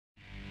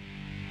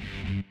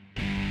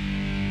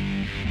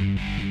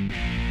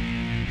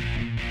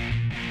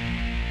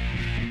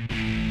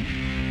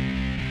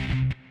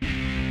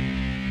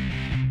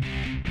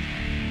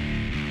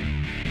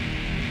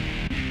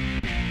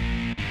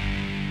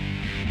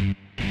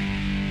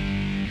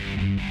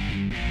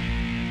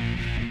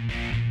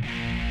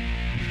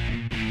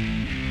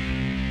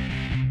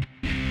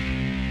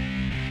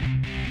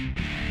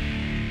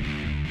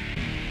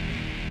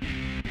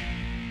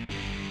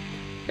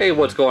Hey,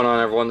 what's going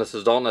on everyone? This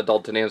is Dalton at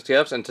Dalton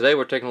TFs, and today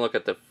we're taking a look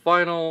at the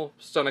final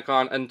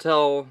Stunticon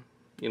until,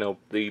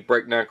 the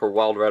Breakneck or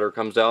Wild Rider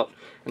comes out,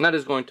 and that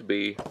is going to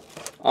be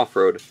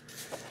Offroad.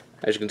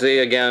 As you can see,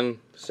 again,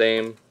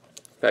 same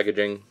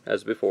packaging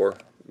as before.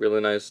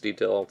 Really nice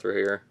detail all through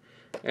here.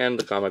 And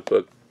the comic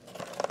book.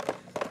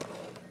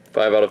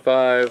 5 out of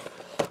 5.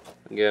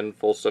 Again,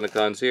 full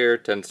Stunticons here.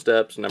 10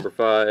 steps, number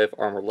 5,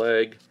 armor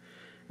leg.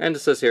 And it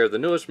says here, the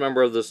newest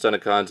member of the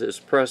Stunticons is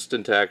pressed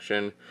into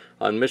action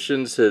on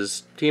missions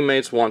his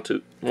teammates want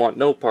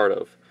no part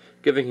of,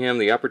 giving him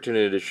the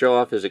opportunity to show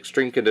off his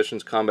extreme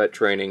conditions combat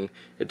training.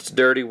 It's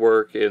dirty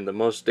work in the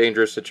most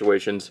dangerous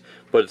situations,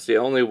 but it's the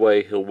only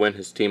way he'll win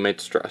his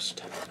teammates'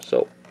 trust.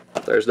 So,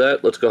 there's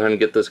that. Let's go ahead and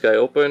get this guy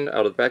open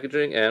out of the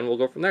packaging, and we'll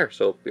go from there.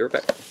 So, be right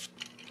back.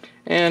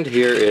 And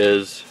here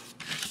is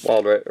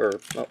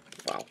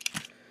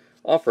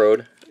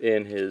Offroad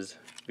in his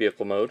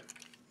vehicle mode.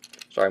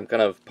 Sorry, I'm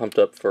kind of pumped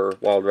up for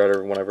Wild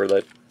Rider whenever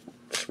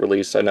that's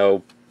released. I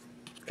know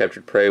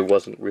Captured Prey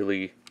wasn't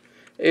really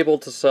able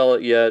to sell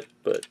it yet,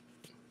 but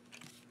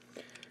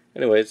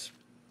anyways,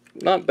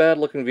 not bad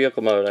looking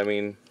vehicle mode. I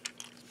mean,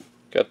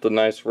 got the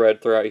nice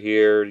red throughout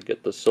here, you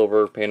get the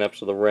silver paint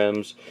ups of the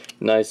rims,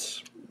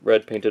 nice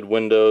red painted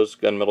windows,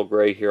 gunmetal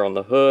gray here on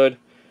the hood,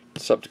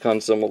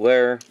 Stunticon symbol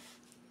there,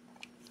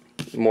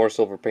 more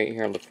silver paint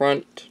here on the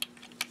front.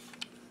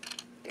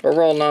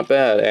 Overall, not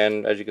bad,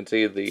 and as you can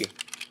see, the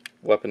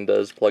weapon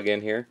does plug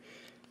in here.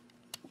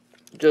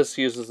 Just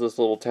uses this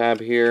little tab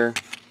here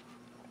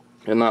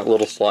and that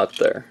little slot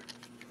there.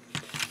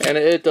 And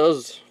it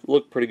does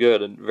look pretty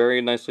good and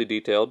very nicely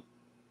detailed.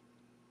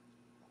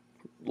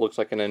 Looks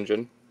like an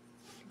engine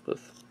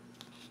with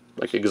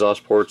like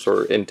exhaust ports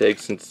or intake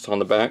since it's on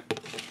the back.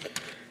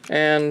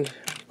 And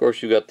of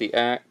course you got the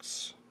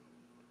axe,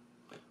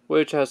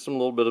 which has some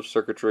little bit of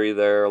circuitry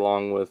there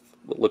along with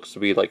what looks to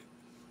be like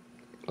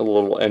a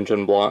little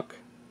engine block.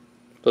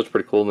 That's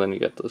pretty cool. And then you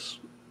get this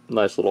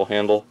nice little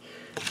handle.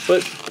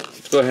 But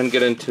let's go ahead and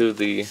get into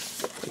the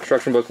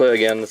instruction booklet.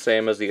 Again, the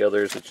same as the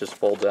others. It just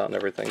folds out and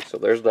everything. So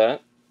there's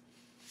that.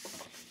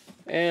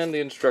 And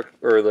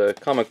the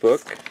comic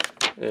book,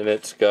 and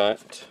it's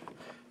got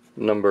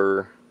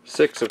number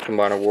 6 of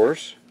Combiner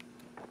Wars.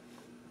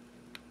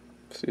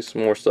 See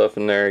some more stuff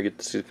in there. You get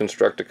to see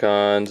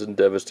Constructicons and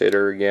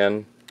Devastator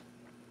again.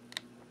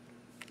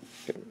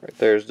 Right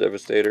there's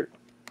Devastator.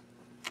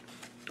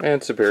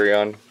 And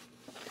Superion.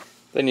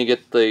 Then you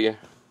get the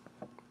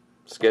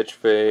sketch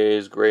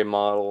phase, gray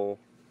model,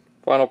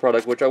 final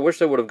product, which I wish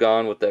they would have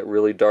gone with that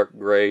really dark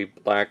gray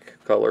black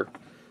color.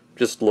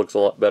 Just looks a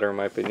lot better in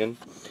my opinion.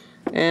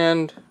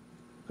 And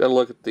gotta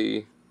look at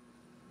the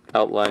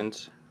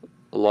outlines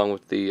along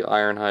with the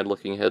Ironhide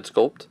looking head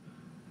sculpt.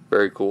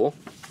 Very cool.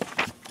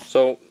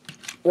 So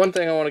one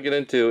thing I want to get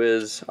into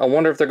is I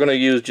wonder if they're going to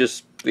use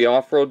just the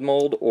off-road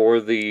mold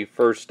or the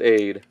first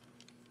aid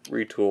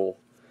retool.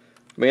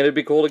 I mean, it'd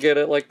be cool to get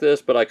it like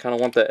this, but I kind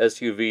of want that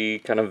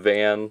SUV kind of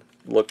van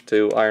look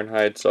to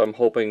Ironhide, so I'm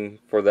hoping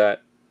for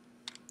that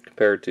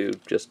compared to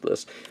just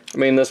this. I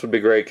mean, this would be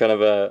great, kind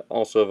of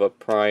also of a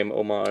Prime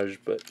homage,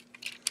 but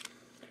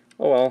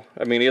oh well.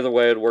 I mean, either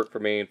way, it'd work for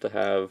me to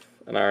have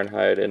an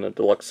Ironhide in a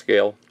deluxe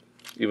scale,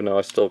 even though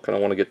I still kind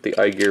of want to get the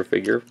iGear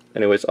figure.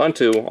 Anyways,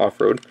 onto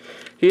Offroad.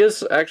 He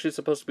is actually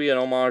supposed to be an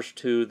homage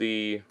to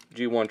the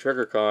G1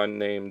 TriggerCon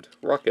named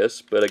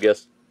Ruckus, but I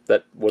guess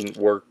that wouldn't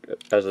work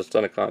as a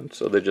Stunticon,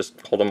 so they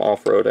just called him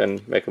Offroad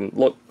and make him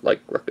look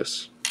like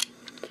Ruckus.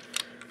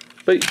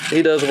 But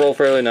he does roll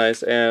fairly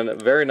nice, and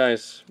very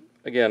nice,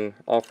 again,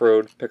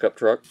 off-road pickup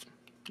truck.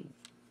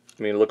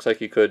 I mean, it looks like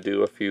he could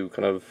do a few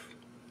kind of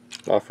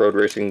off-road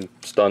racing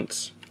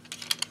stunts.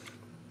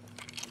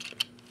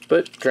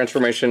 But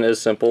transformation is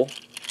simple.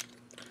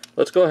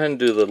 Let's go ahead and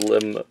do the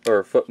limb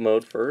or foot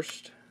mode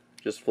first.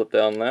 Just flip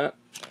down that.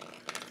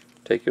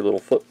 Take your little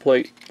foot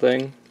plate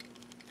thing.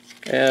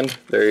 And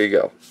there you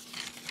go.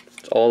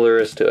 That's all there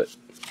is to it.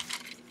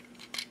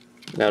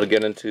 Now to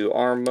get into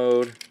arm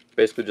mode,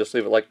 basically just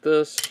leave it like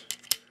this.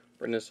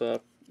 Bring this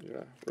up.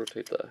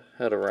 Rotate the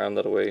head around,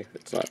 that way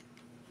it's not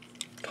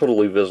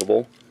totally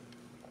visible.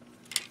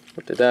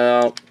 Rotate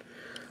that out.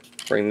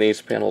 Bring these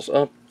panels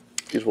up.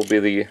 These will be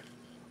the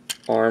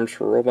arms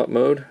for robot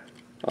mode,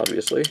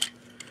 obviously.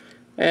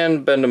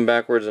 And bend them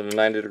backwards at a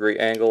 90-degree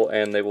angle,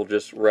 and they will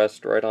just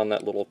rest right on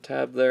that little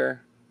tab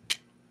there,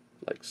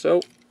 like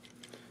so.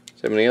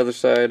 Same on the other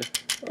side,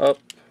 up,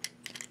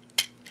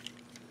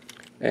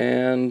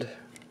 and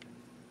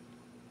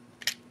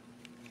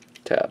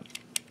tab.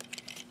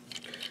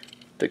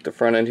 Take the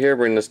front end here,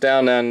 bring this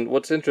down, and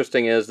what's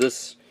interesting is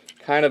this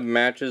kind of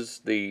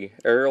matches the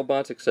aerial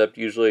bots, except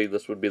usually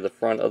this would be the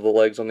front of the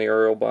legs on the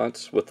aerial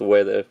bots with the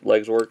way the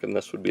legs work, and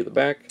this would be the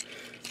back.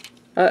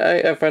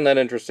 I find that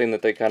interesting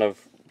that they kind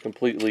of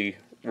completely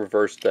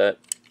reversed that.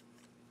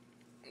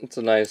 It's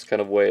a nice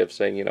kind of way of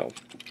saying,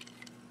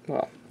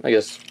 well, I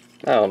guess,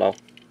 I don't know,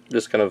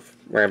 just kind of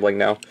rambling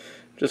now.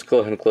 Just go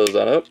ahead and close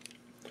that up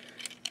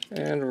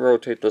and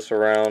rotate this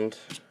around.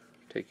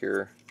 Take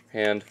your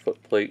hand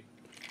foot plate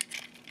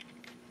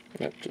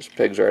That just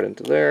pegs right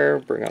into there.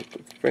 Bring out the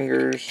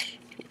fingers,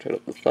 rotate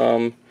up the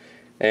thumb,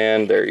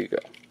 and there you go.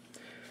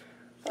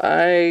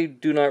 I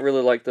do not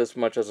really like this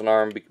much as an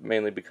arm,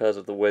 mainly because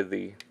of the way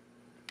the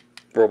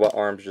robot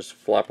arms just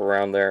flop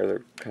around there.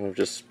 They're kind of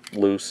just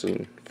loose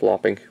and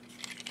flopping.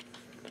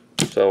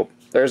 So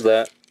there's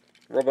that.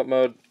 Robot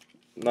mode,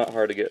 not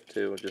hard to get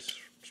to. Just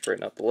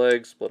straighten out the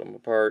legs, split them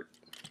apart,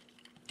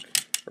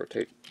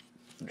 rotate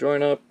the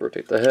joint up,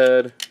 rotate the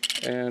head,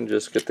 and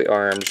just get the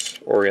arms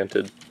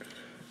oriented.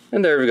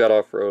 And there we got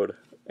Offroad.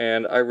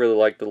 And I really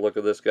like the look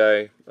of this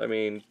guy. I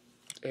mean,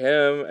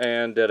 him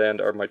and Dead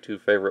End are my two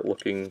favorite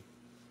looking,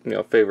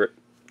 favorite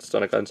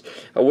Stunticons.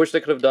 I wish they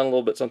could have done a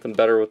little bit something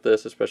better with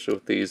this, especially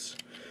with these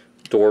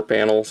door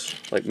panels.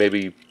 Like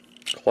maybe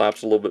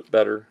collapse a little bit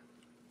better,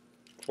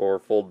 or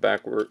fold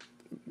backward.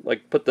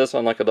 Like put this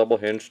on like a double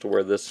hinge to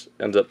where this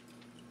ends up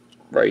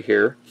right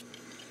here.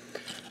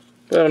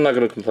 But I'm not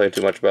going to complain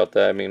too much about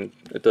that. I mean,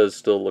 it does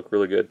still look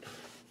really good.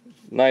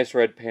 Nice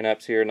red paint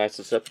apps here, nice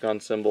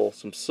Decepticon symbol,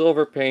 some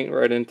silver paint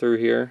right in through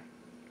here.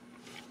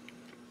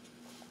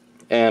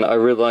 And I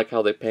really like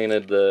how they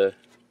painted the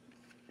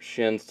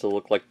shins to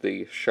look like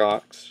the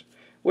shocks.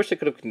 Wish they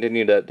could have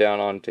continued that down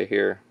onto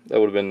here.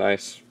 That would have been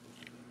nice.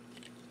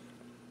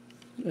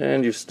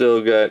 And you've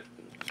still got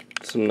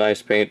some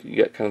nice paint.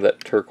 You got kind of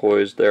that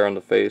turquoise there on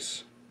the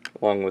face,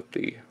 along with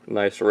the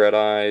nice red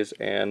eyes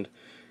and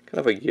kind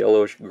of a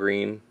yellowish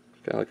green,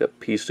 kind of like a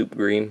pea soup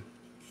green.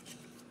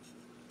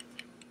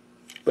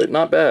 But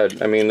not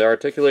bad. I mean, the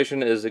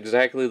articulation is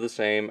exactly the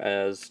same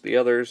as the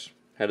others.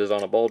 Head is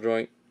on a ball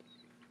joint.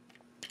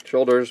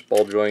 Shoulders,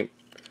 ball joint.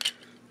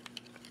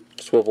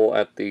 Swivel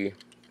at the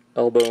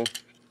elbow.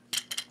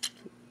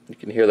 You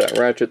can hear that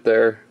ratchet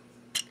there.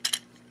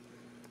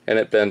 And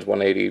it bends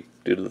 180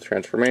 due to the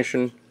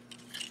transformation.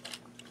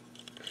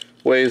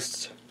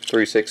 Waist,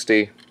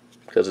 360,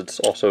 because it's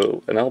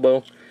also an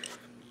elbow.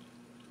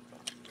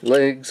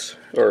 Legs,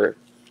 or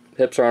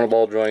hips are on a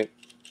ball joint.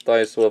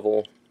 Thighs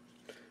swivel.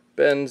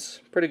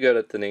 Bends pretty good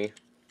at the knee.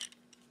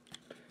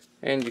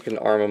 And you can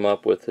arm him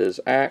up with his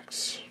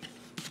axe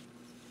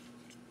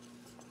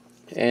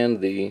and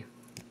the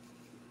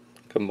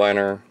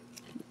combiner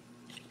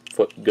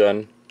foot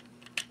gun.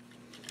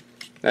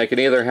 Now you can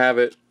either have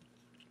it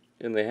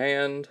in the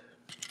hand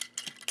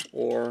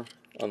or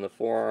on the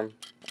forearm.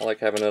 I like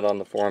having it on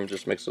the forearm,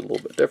 just makes it a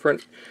little bit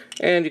different.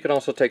 And you can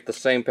also take the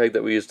same peg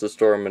that we used to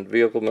store him in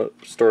vehicle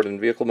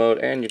mode,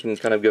 and you can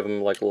kind of give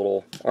him like a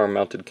little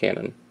arm-mounted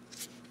cannon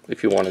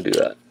if you want to do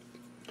that.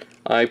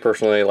 I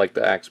personally like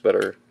the axe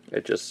better.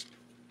 It's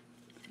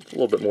a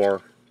little bit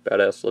more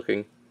badass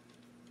looking.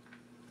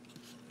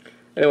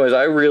 Anyways,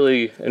 I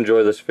really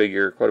enjoy this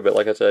figure quite a bit.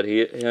 Like I said,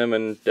 him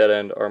and Dead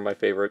End are my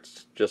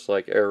favorites, just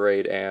like Air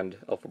Raid and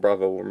Alpha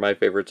Bravo were my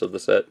favorites of the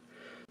set.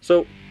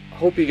 So,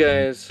 hope you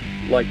guys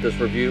like this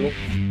review.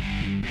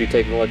 Be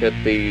taking a look at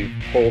the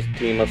whole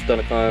team of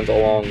Stunticons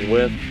along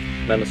with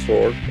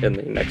Menasor in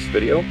the next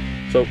video.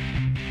 So,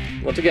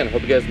 once again,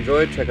 hope you guys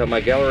enjoyed. Check out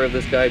my gallery of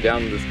this guy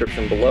down in the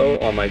description below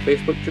on my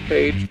Facebook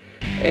page.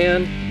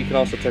 And you can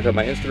also check out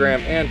my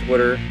Instagram and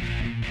Twitter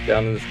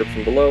down in the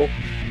description below.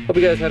 Hope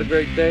you guys had a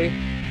great day.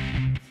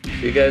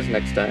 See you guys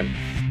next time.